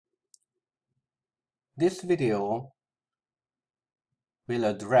This video will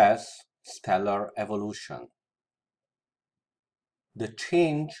address stellar evolution, the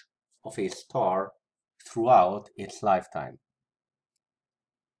change of a star throughout its lifetime.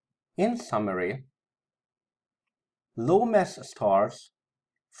 In summary, low-mass stars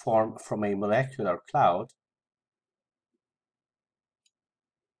form from a molecular cloud,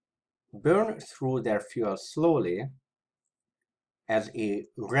 burn through their fuel slowly as a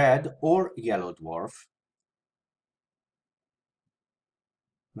red or yellow dwarf.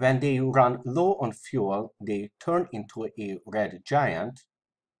 When they run low on fuel, they turn into a red giant,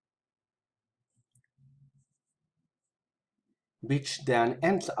 which then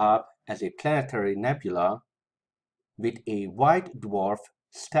ends up as a planetary nebula with a white dwarf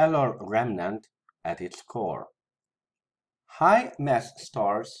stellar remnant at its core. High-mass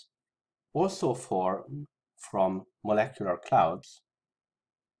stars also form from molecular clouds,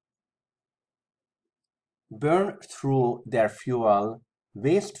 burn through their fuel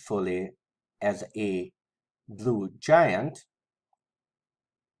wastefully as a blue giant.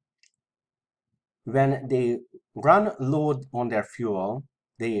 When they run low on their fuel,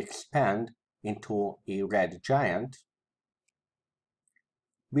 they expand into a red giant,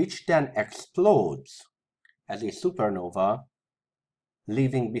 which then explodes as a supernova,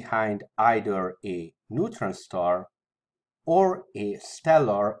 leaving behind either a neutron star or a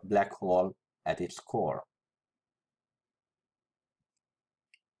stellar black hole at its core.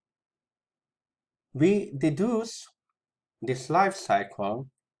 We deduce this life cycle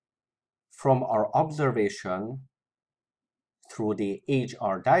from our observation through the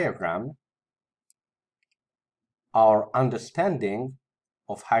HR diagram, our understanding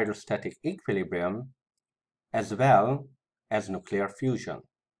of hydrostatic equilibrium, as well as nuclear fusion.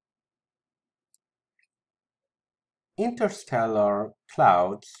 Interstellar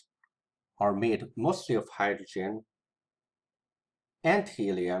clouds are made mostly of hydrogen and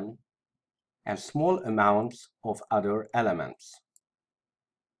helium and small amounts of other elements.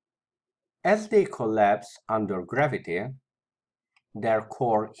 As they collapse under gravity, their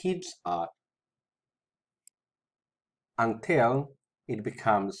core heats up until it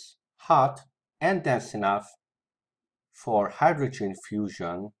becomes hot and dense enough for hydrogen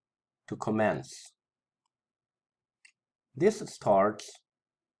fusion to commence. This starts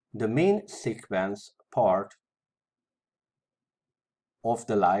the main sequence part of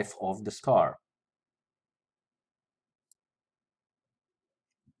the life of the star.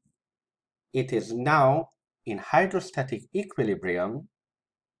 It is now in hydrostatic equilibrium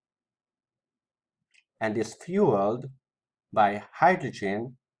and is fueled by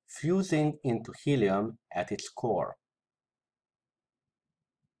hydrogen fusing into helium at its core.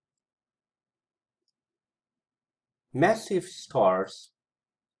 Massive stars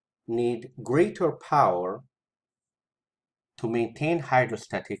need greater power to maintain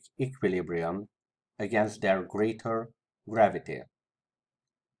hydrostatic equilibrium against their greater gravity.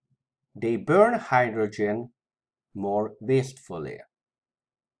 They burn hydrogen more wastefully.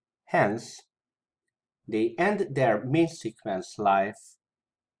 Hence, they end their main sequence life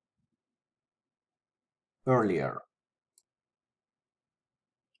earlier.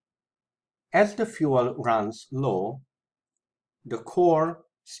 As the fuel runs low, the core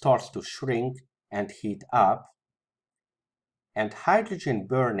starts to shrink and heat up, and hydrogen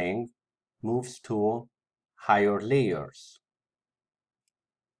burning moves to higher layers.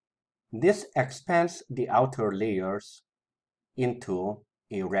 This expands the outer layers into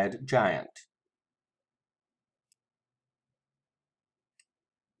a red giant.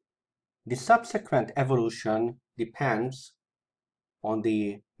 The subsequent evolution depends on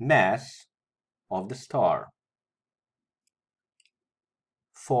the mass of the star.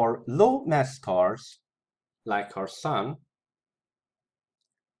 For low-mass stars, like our Sun,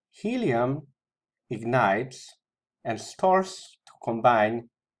 helium ignites and starts to combine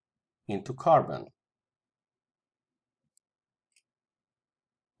into carbon.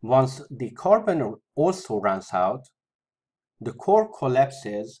 Once the carbon also runs out, the core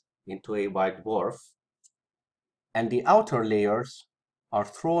collapses into a white dwarf, and the outer layers are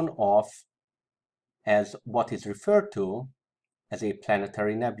thrown off as what is referred to as a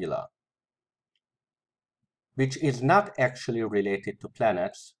planetary nebula, which is not actually related to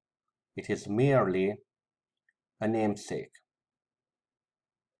planets. It is merely a namesake.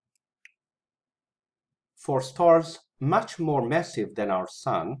 For stars much more massive than our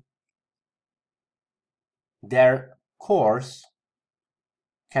Sun, their cores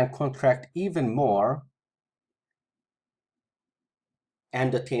can contract even more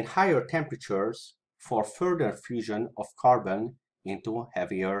and attain higher temperatures for further fusion of carbon into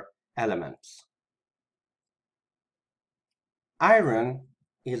heavier elements. Iron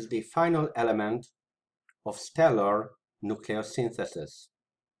is the final element of stellar nucleosynthesis.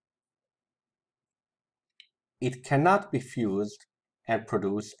 It cannot be fused and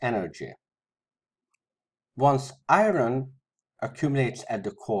produce energy. Once iron accumulates at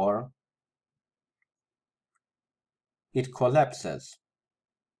the core, it collapses.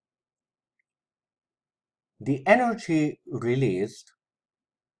 The energy released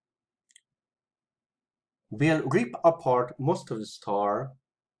will rip apart most of the star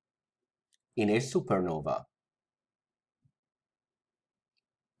in a supernova.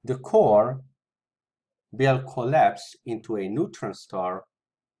 The core will collapse into a neutron star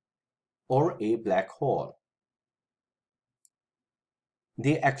or a black hole.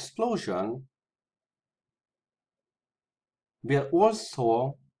 The explosion will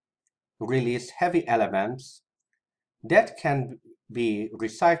also release heavy elements that can be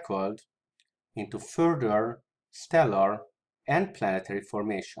recycled into further stellar and planetary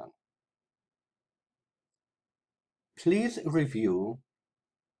formation. Please review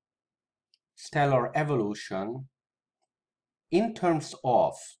stellar evolution in terms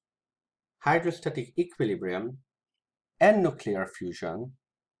of hydrostatic equilibrium and nuclear fusion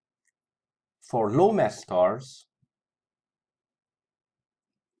for low-mass stars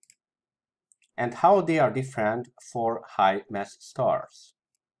and how they are different for high-mass stars.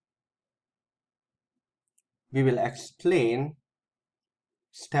 We will explain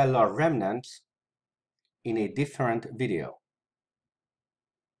stellar remnants in a different video.